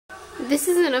This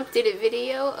is an updated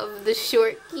video of the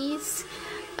short geese,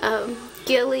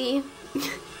 Gilley,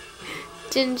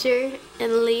 Ginger,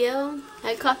 and Leo.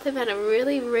 I caught them at a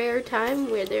really rare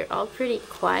time where they're all pretty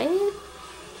quiet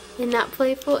and not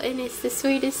playful, and it's the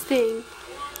sweetest thing.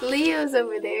 Leo's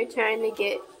over there trying to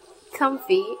get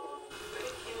comfy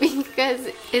because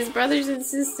his brothers and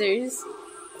sisters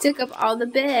took up all the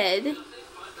bed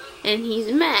and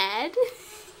he's mad.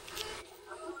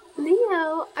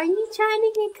 Leo, are you trying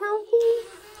to get comfy?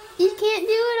 You can't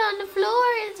do it on the floor,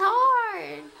 it's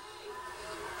hard.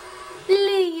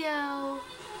 Leo.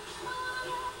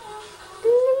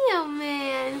 Leo,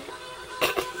 man.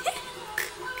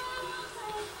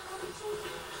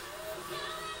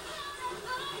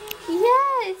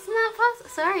 Yeah, it's not possible.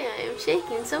 Sorry, I am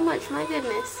shaking so much, my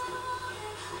goodness.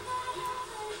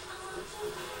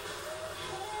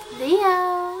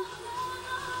 Leo.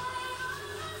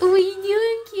 What are you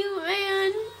doing, cute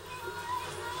man?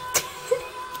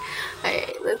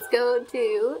 Alright, let's go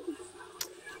to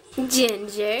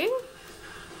Ginger.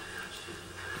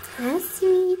 Hi,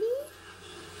 sweetie.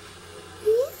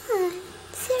 Yeah,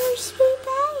 so sweet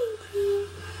baby.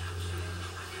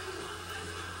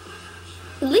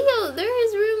 Leo, there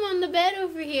is room on the bed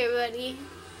over here, buddy.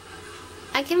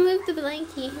 I can move the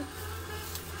blankie.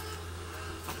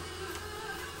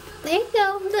 There you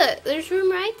go. Look, there's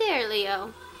room right there,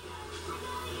 Leo.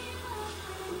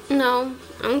 No.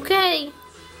 Okay.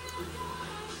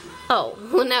 Oh,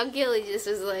 well now Gilley just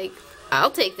is like,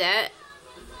 I'll take that.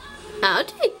 I'll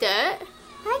take that.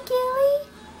 Hi, Gilley.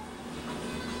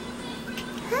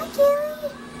 Hi,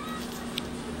 Gilley.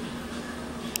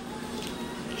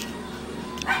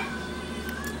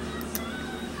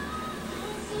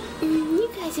 You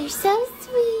guys are so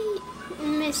sweet.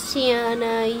 Miss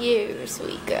Gianna, you're a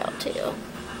sweet girl too.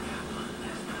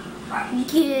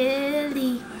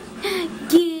 Gilley.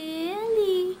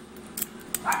 Gilley.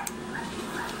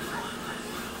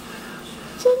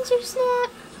 Ginger snap.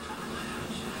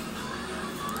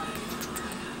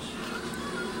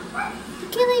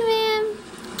 Gilley man.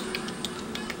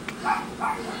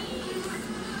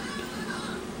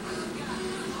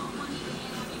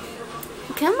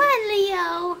 Come on,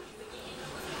 Leo.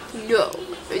 No,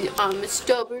 I'm a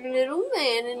stubborn little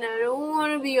man and I don't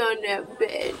want to be on that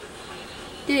bed.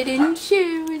 They didn't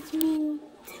share with me.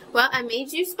 Well, I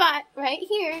made you a spot right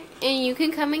here and you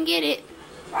can come and get it.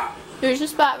 There's a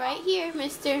spot right here,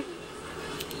 mister.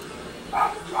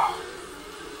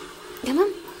 Come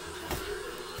on.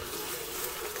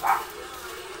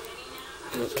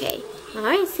 Okay.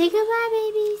 Alright, say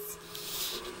goodbye, babies.